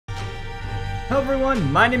Hello everyone,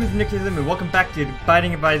 my name is Nicktism and welcome back to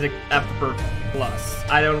Binding of Isaac Afterbirth Plus.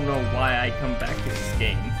 I don't know why I come back to this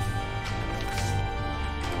game.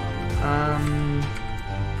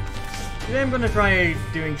 Today I'm gonna try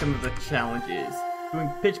doing some of the challenges. Doing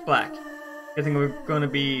pitch black. Guessing we're gonna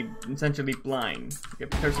be essentially blind. We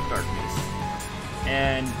have Curse of Darkness.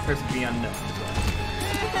 And Curse of the Unknown as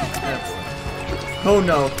well. Oh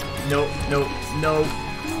no. No.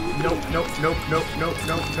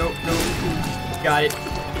 Got it.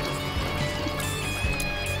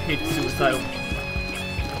 Hate suicidal.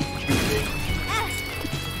 Stupid.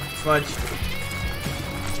 Fudge.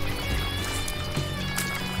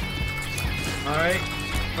 Alright.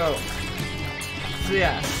 Well. So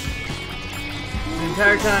yeah. The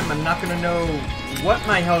entire time I'm not gonna know what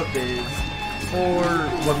my health is or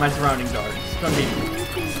what my surroundings are. It's gonna be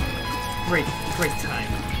great time.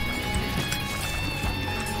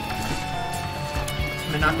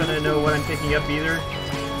 I'm not gonna know what I'm picking up either.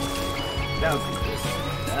 That would be just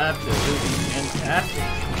absolutely fantastic.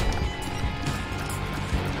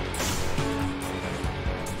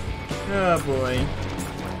 Oh boy.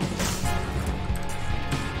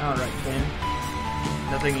 Alright then.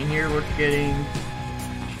 Nothing in here worth getting.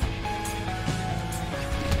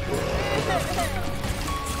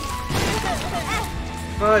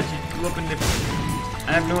 Fudge, you opened it.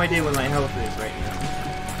 I have no idea what my health is right now.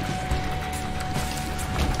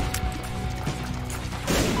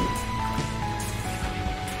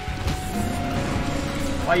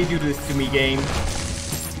 Why you do this to me, game?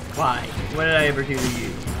 Why? What did I ever do to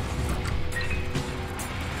you?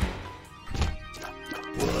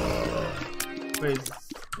 What is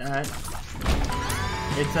that?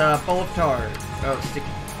 It's a bowl of tar. Oh, sticky.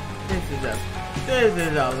 This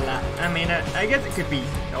is a lot. I mean, I guess it could be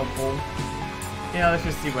helpful. Yeah, let's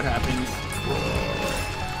just see what happens.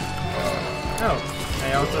 Oh,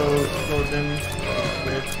 I also explode them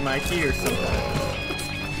with my key or something.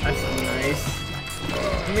 That's nice.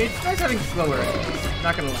 I mean, it's nice having slower enemies,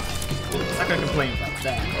 not gonna lie. Not gonna complain about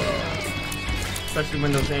that. Especially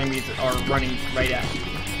when those enemies are running right at you.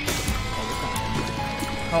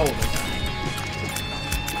 All the time.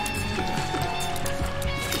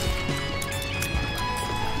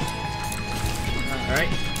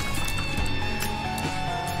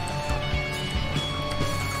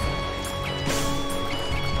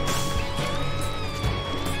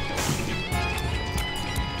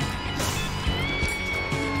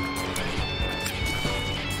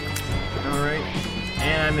 Alright.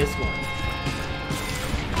 And I missed one.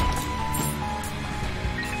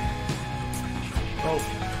 Oh,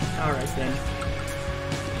 alright then.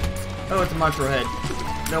 Oh, it's a Monstro head.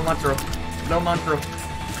 No Monstro. No Monstro.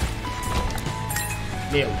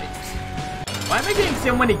 Nailed it. Why am I getting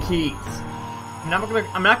so many keys? I'm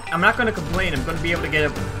not gonna complain. I'm gonna be able to get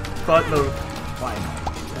a buttload. Why am I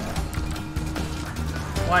doing that?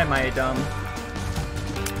 Why am I dumb?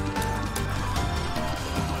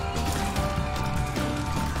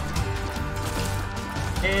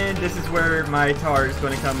 And this is where my tar is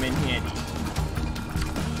going to come in handy.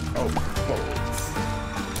 Oh, bullets.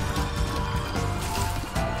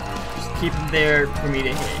 Just keep them there for me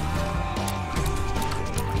to hit.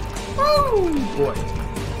 Woo! Boy.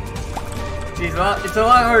 See, it's a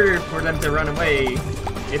lot harder for them to run away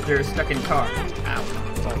if they're stuck in tar. Ow.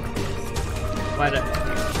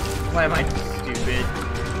 Why am I stupid?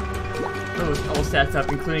 Those all stats up,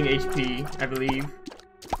 including HP, I believe.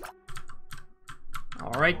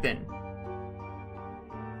 Alright then.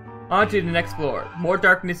 On to the next floor. More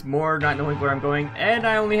darkness, more not knowing where I'm going, and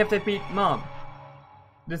I only have to beat Mom.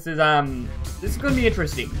 This is gonna be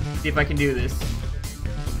interesting. See if I can do this.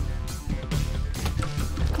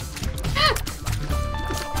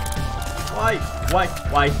 Why?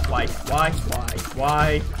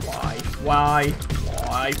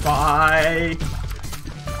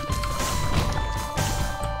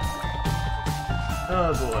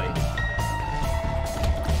 Oh boy.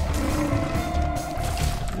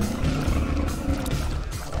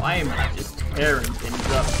 Why am I just tearing things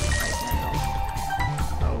up right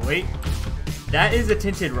now? Oh wait, that is a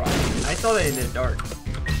tinted rock. I saw that in the dark.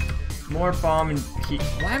 More bomb and key.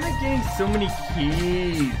 Why am I getting so many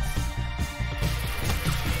keys?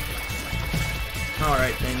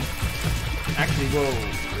 Alright then. Actually, whoa,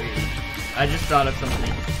 wait. I just thought of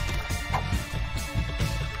something.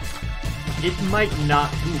 It might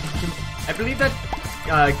not. Ooh, I believe that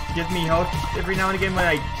gives me health every now and again when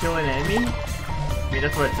I kill an enemy. I mean,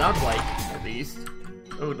 that's what it sounds like, at least.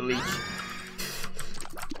 Oh, delete.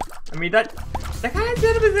 I mean, that kind of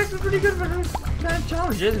setup is actually pretty good for this kind of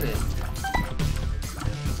challenge, isn't it?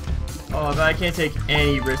 Oh, but I can't take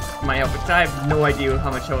any risks with my health because I have no idea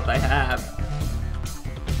how much health I have.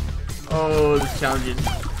 Oh, this challenge is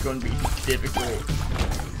going to be difficult.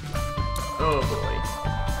 Oh boy.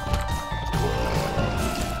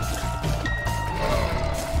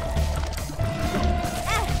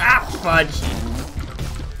 Ah, fudge!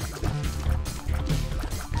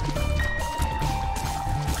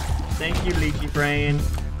 Thank you, Leechy Brain.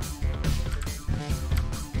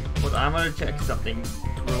 Well, I'm gonna check something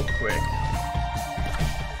real quick.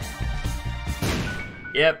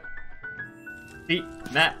 Yep. See,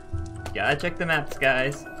 map. Gotta check the maps,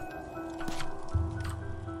 guys.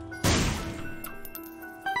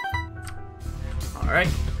 Alright.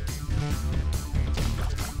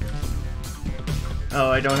 Oh,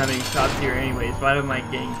 I don't have any shops here anyways. Why am I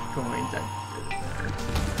getting coins?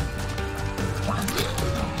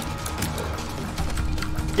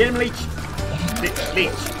 Get him, Leech!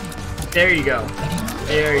 Leech! There you go.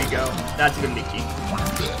 There you go. That's good, Leechy.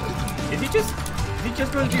 Is he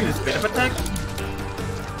just going to do the spit up attack?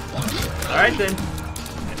 Alright then.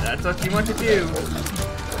 If that's what you want to do.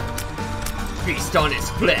 Feast on his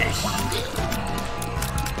flesh.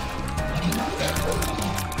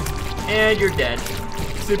 And you're dead.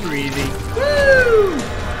 Super easy. Woo!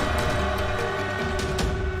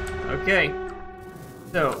 Okay.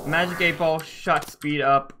 So, Magic 8 Ball, shot speed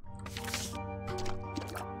up.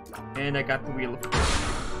 And I got the Wheel of Fortune.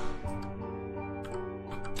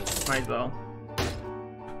 Might as well.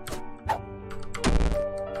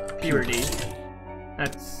 Purity.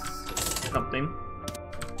 That's something.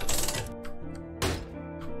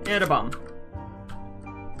 And a bomb.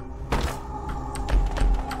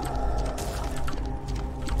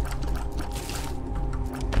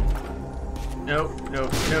 Nope,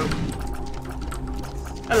 nope, nope.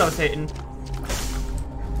 Hello, Satan.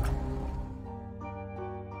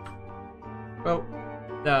 Well,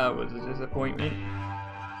 that was a disappointment.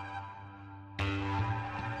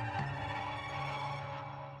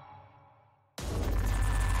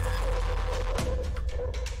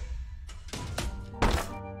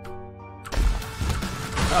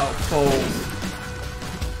 Oh, balls.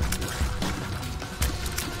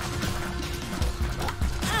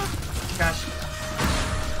 Gosh.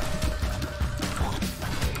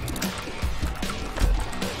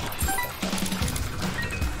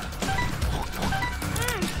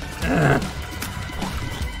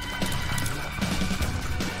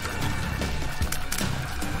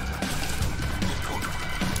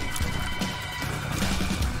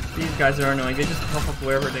 These guys are annoying. They just pop up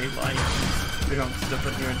wherever they like. They don't stuff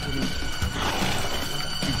with you into them.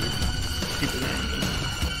 Stupid enemy.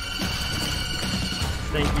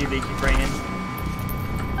 Thank you, Leechy Brain.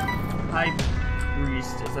 High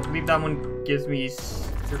Priestess. I believe that one gives me.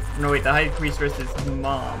 No, wait, the High Priestess is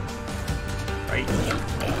Mom. Right?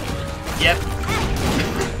 Yep.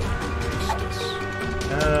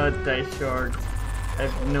 Dice Shard. I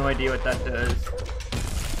have no idea what that does.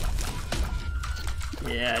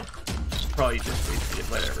 Yeah, probably just wasted it,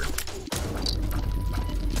 whatever.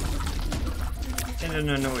 I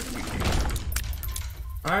don't know what we do.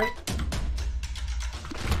 Alright.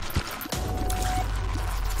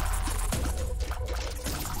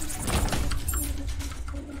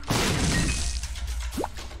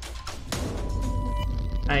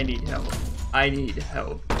 I need help. I need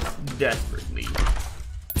help. Desperately.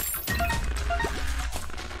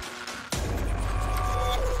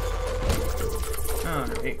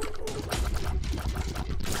 Alright.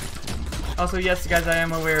 Also, yes, guys, I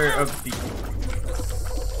am aware of the...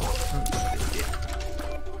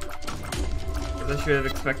 I should have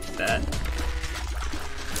expected that.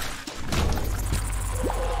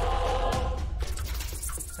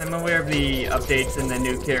 I'm aware of the updates and the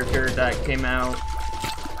new character that came out.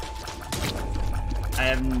 I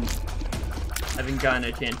haven't gotten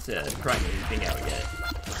a chance to try anything out yet.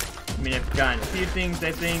 I mean, I've gotten a few things,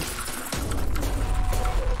 I think.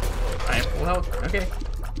 I have full health. Okay.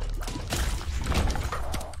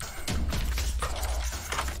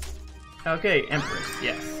 Okay, Empress,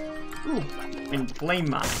 yes. Ooh, and Flame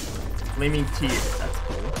Mine. Flaming Tears, that's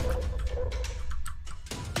cool.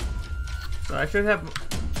 So I should have,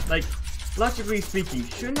 like, logically speaking,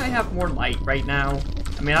 shouldn't I have more light right now?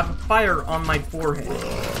 I mean, I have a fire on my forehead. But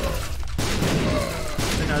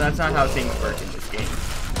no, that's not how things work in this game.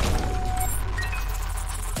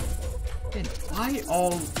 And why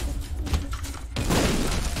all...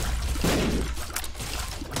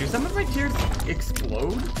 Do some of my tears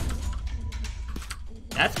explode?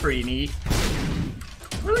 That's pretty neat.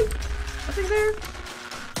 Really? Nothing there?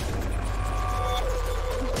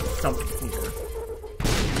 Something here.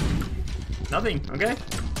 Nothing, okay.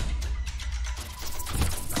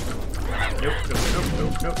 Nope, nope, nope,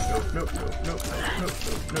 nope, nope, nope, nope, nope, nope, nope,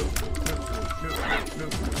 nope, nope, nope, nope, nope, nope, nope,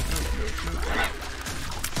 nope, nope.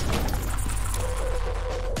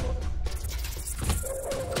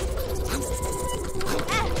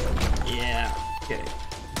 Yeah, okay.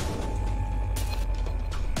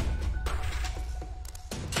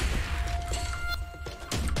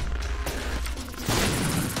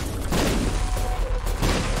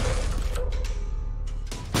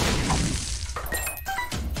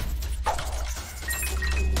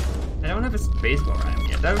 I don't have a space bar on him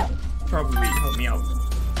yet. That would probably help me out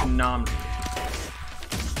phenomenally.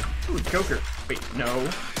 Ooh, Joker. Wait, no.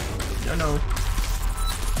 No, no.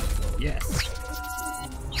 Yes.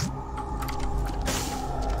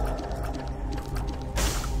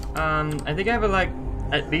 I think I have like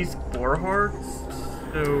at least 4 hearts.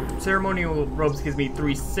 So ceremonial robes gives me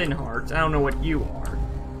 3 sin hearts. I don't know what you are.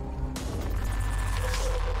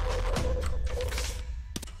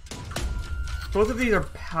 Both of these are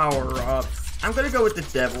power-ups. I'm gonna go with the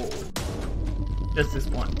devil. Just this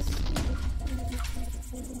once.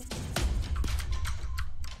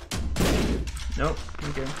 Nope,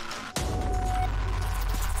 okay.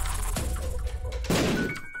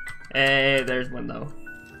 Hey, there's one though.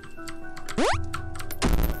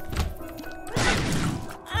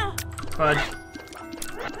 Fudge.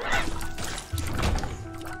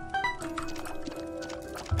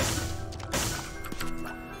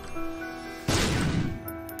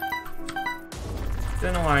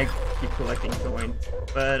 Don't know why I keep collecting coins,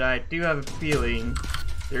 but I do have a feeling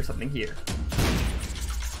there's something here.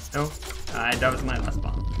 No? That was my last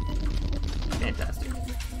bomb. Fantastic.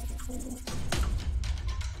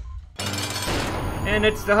 And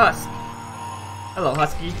it's the husk. Hello,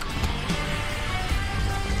 Husky.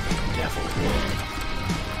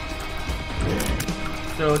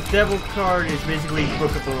 So, Devil card is basically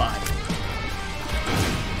Book of the Life.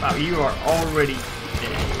 Wow, you are already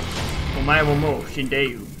dead. Omae wo mo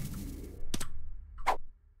shindeu.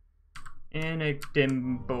 And a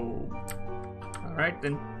Dimbo. Alright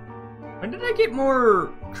then. When did I get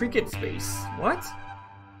more trinket space? What?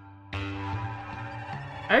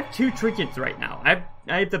 I have 2 trinkets right now. I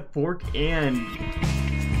have the fork and...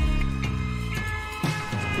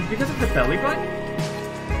 It's because of the belly button?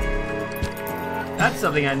 That's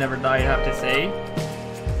something I never thought I'd have to say.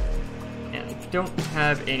 And I don't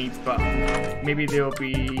have any buttons. Maybe there'll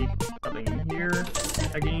be something in here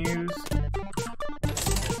I can use.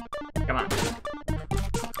 Come on.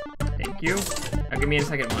 Thank you. Now give me a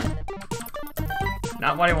second one.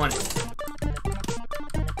 Not what I wanted.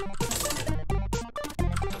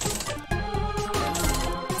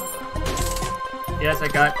 Yes, I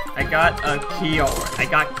got a key already. I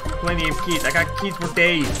got plenty of keys. I got keys for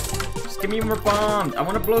days. Just give me more bombs. I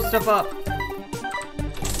want to blow stuff up.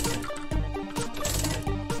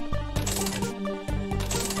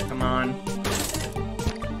 Come on.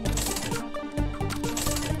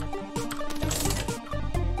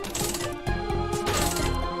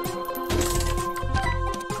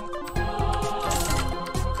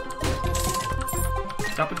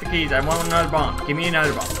 Stop with the keys. I want another bomb. Give me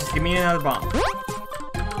another bomb. Just give me another bomb.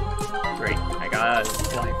 Great. I got a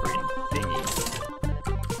fly brain thingy.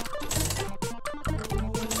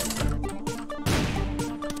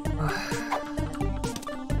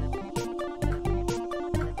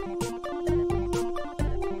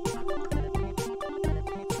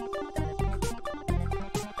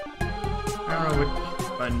 I don't know which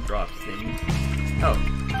button drops things. Oh,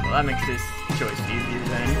 well that makes this choice easier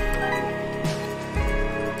then.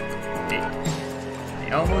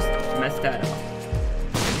 I almost messed that up.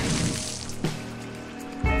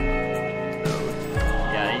 So,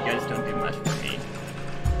 yeah, you guys don't do much for me.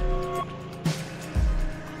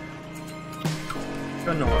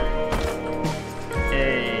 Go north.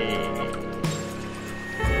 Hey.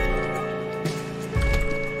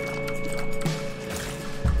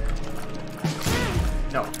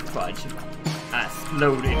 No, fudge. That's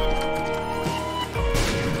loaded.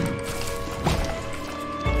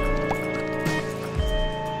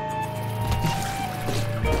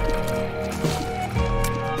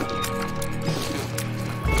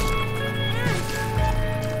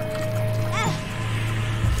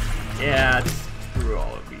 Yeah, screw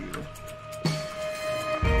all of you.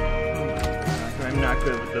 Oh my gosh, I'm not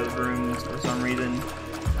good with those rooms for some reason.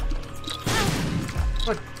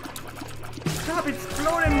 What? Stop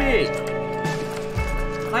exploding me!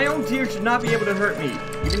 My own tears should not be able to hurt me,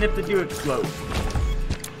 even if they do explode.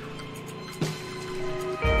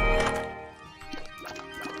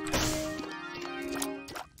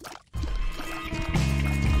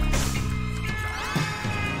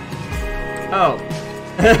 Oh.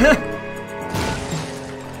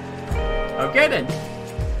 Okay then.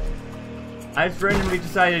 I just randomly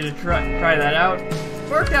decided to try that out.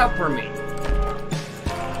 Worked out for me.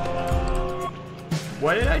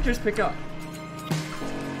 What did I just pick up?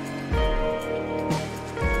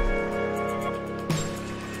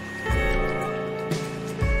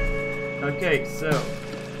 Okay, so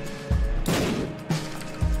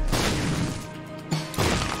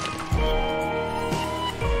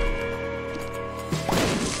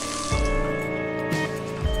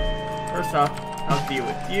first off, I'll deal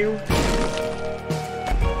with you.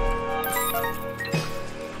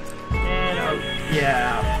 And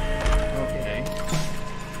yeah, okay.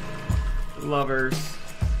 Lovers.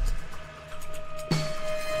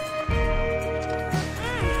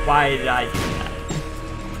 Why did I do that?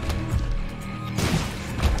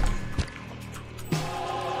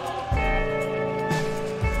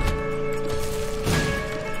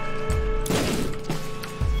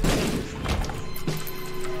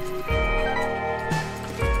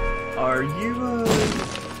 Are you,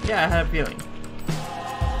 yeah, I had a feeling.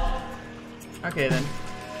 Okay, then.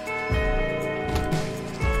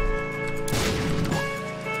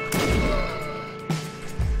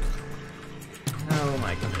 Oh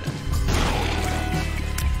my goodness.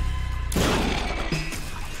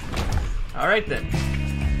 Alright then.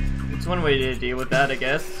 It's one way to deal with that, I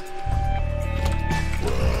guess.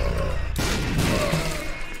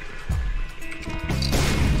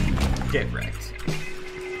 Get wrecked.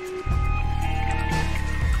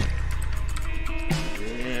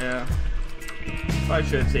 Probably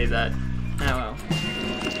should have saved that. Oh well.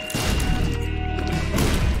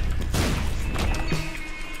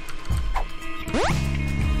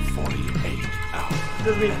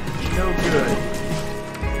 Does me no good.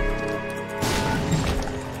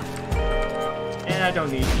 And I don't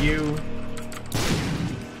need you.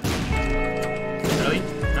 Really?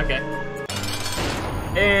 Okay.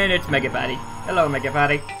 And it's Mega Patty. Hello, Mega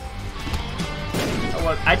Patty. Oh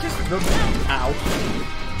well, I just looked. Ow.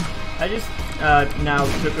 I just now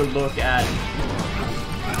took a look at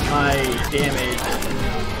my damage.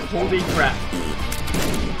 Holy crap.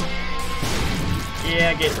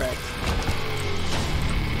 Yeah, get wrecked.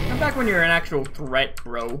 Come back when you're an actual threat,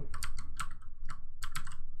 bro.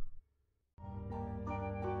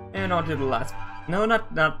 And on to the last. No,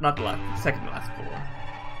 not the last. Second to last floor.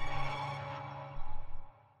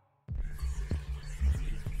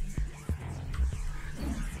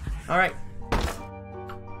 Alright.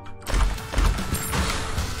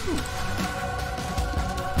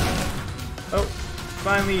 Oh,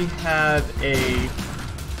 finally have a...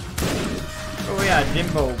 Oh yeah,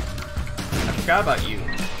 Jimbo. I forgot about you.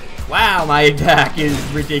 Wow, my attack is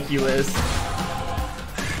ridiculous.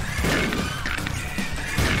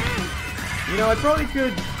 You know, I probably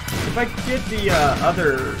could... If I could get the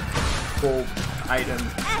other gold item,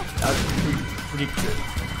 that would be pretty good.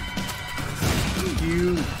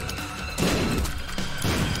 You...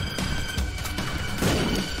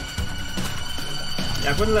 Yeah,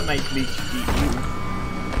 I wouldn't let my leech beat you.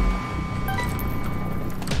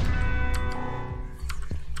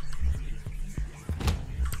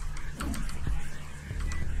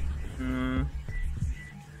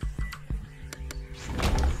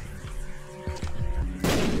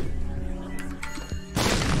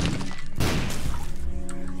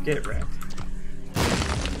 Get wrecked.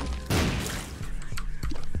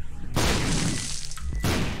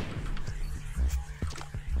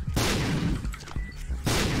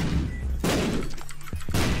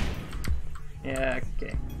 Yeah,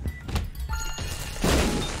 okay.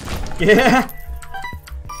 Yeah!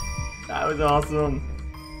 That was awesome.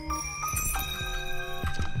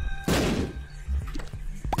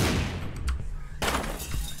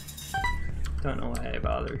 Don't know why I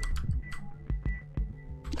bothered.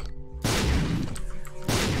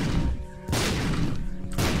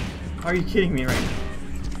 Are you kidding me right now?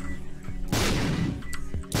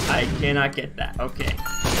 I cannot get that. Okay.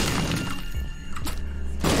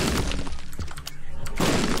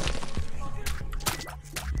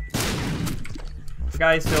 The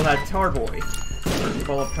guy still had Tar Boy. Or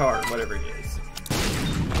Ball of Tar, whatever it is.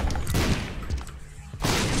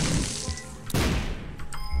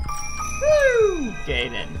 Woo! Okay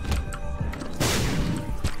then.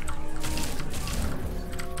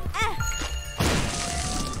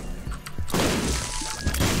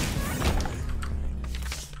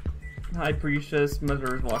 High Priestess,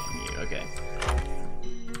 Mother is watching you. Okay.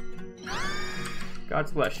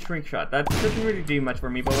 God's Bless, Shrink Shot. That doesn't really do much for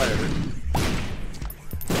me, but whatever.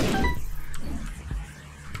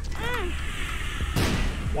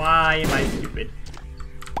 Why am I stupid?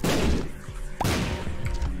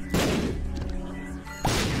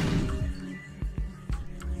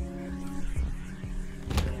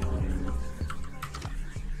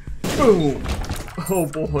 Boom! Oh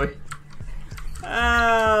boy.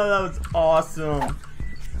 Ah, that was awesome.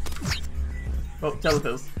 Oh,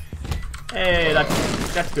 telepills. Hey,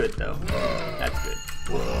 that's good though. That's good.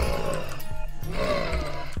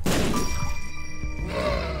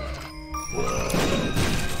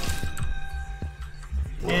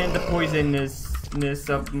 And the poisonousness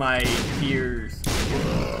of my tears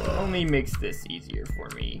only makes this easier for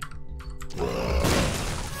me.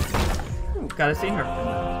 Ooh, gotta see her.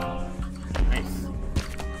 Nice.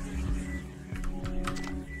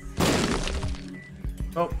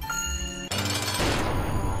 Oh.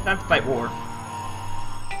 Time to fight war.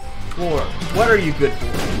 War. What are you good for?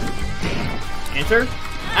 Answer?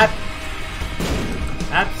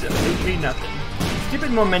 Absolutely nothing.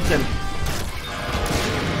 Stupid momentum.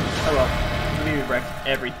 Oh well. We wrecked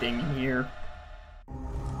everything here.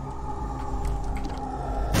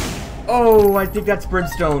 Oh, I think that's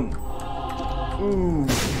brimstone. Ooh.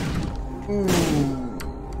 Ooh.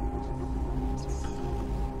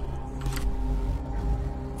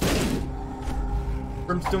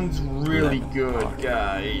 Brimstone's really good,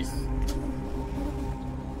 guys.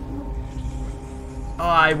 Oh,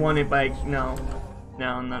 I want it back. No.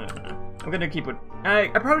 No. I'm gonna keep it. I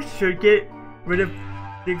probably should get rid of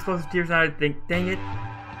the explosive tears now, I think. Dang it.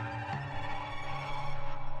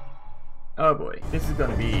 Oh boy, this is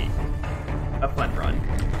gonna be a fun run.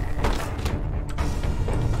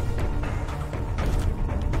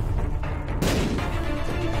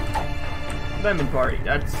 Lemon party,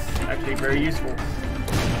 that's actually very useful.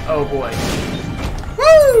 Oh boy.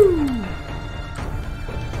 Woo!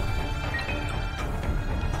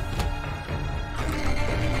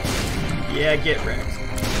 Yeah, get wrecked.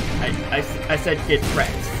 I said get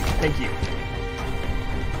wrecked. Thank you.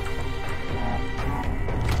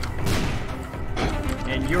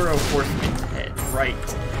 And Euro Horseman's head, right.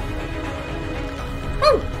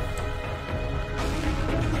 Woo!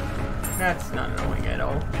 That's not annoying at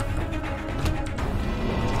all.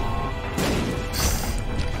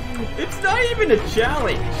 It's not even a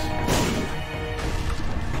challenge.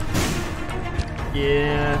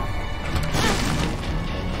 Yeah.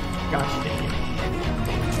 Gosh dang it.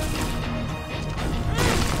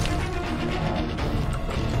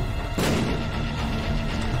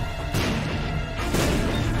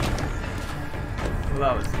 Well,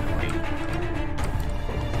 that was annoying.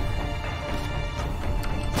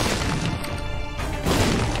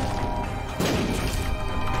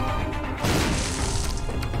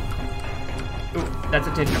 Ooh, that's a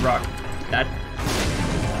tinted rock. That.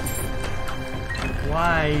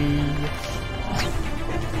 Why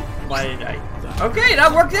did I? Okay,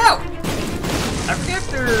 that worked out! I forget if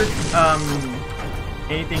there's,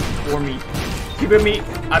 anything for me. Keep it me.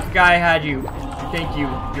 I forgot I had you. Thank you.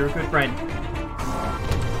 You're a good friend.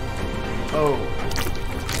 Oh.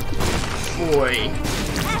 Boy.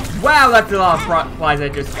 Wow, that's a lot of flies I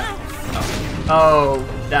just got. Oh,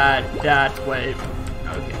 that's what it...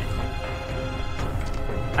 Okay.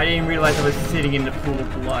 I didn't realize I was sitting in the pool of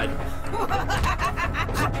blood.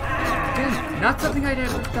 Damn, not something I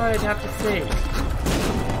ever thought I'd have to say.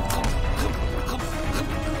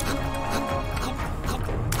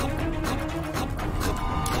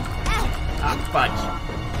 Ah, fudge.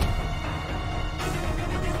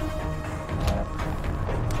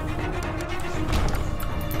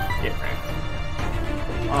 Get wrecked.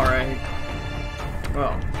 Alright.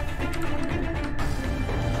 Well.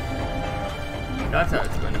 That's how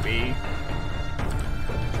it's gonna be.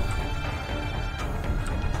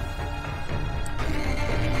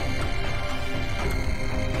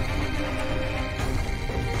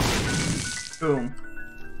 Boom.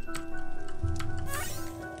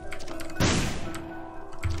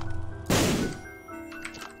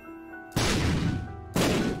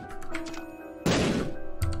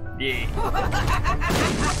 Yeah.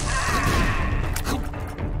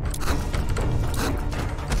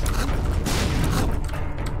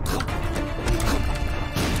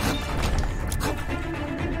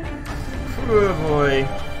 Oh boy.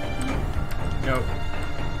 Nope.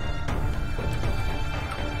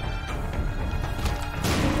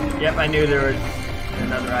 Yep, I knew there was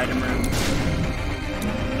another item room.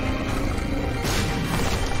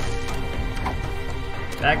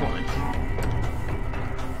 Bag lunch.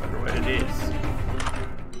 Wonder what it is.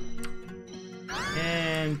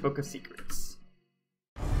 And Book of Secrets.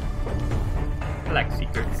 Collect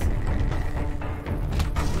secrets.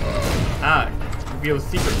 Ah, reveals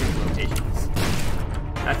secret room locations.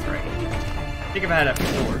 That's right. I think I've had that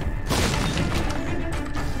before.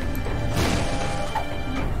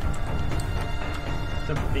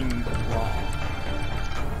 Something's wrong.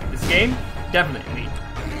 This game? Definitely.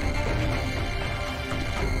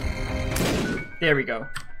 There we go.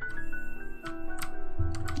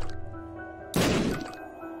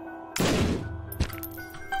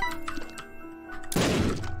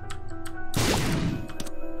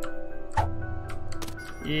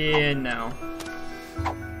 Yeah, no.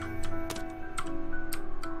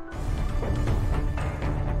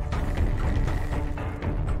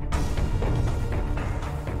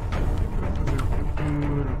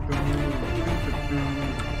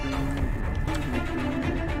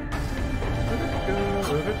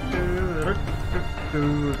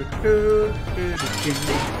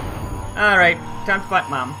 Alright, time to fight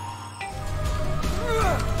Mom.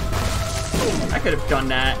 I could have done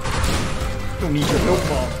that. Don't need your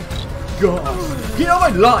noteball. God, get out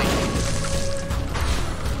of my line!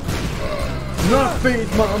 Not a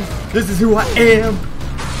phase, Mom. This is who I am.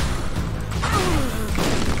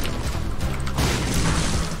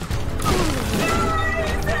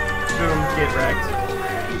 Boom, get wrecked.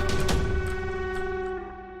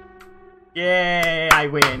 Yay, I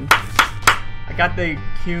win. I got the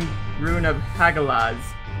cute rune of Hagalaz.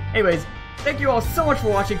 Anyways, thank you all so much for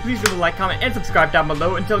watching. Please leave a like, comment, and subscribe down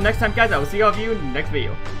below. Until next time, guys, I will see all of you in the next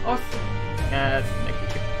video. Oh, that's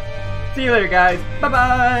next video. See you later, guys.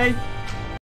 Bye-bye.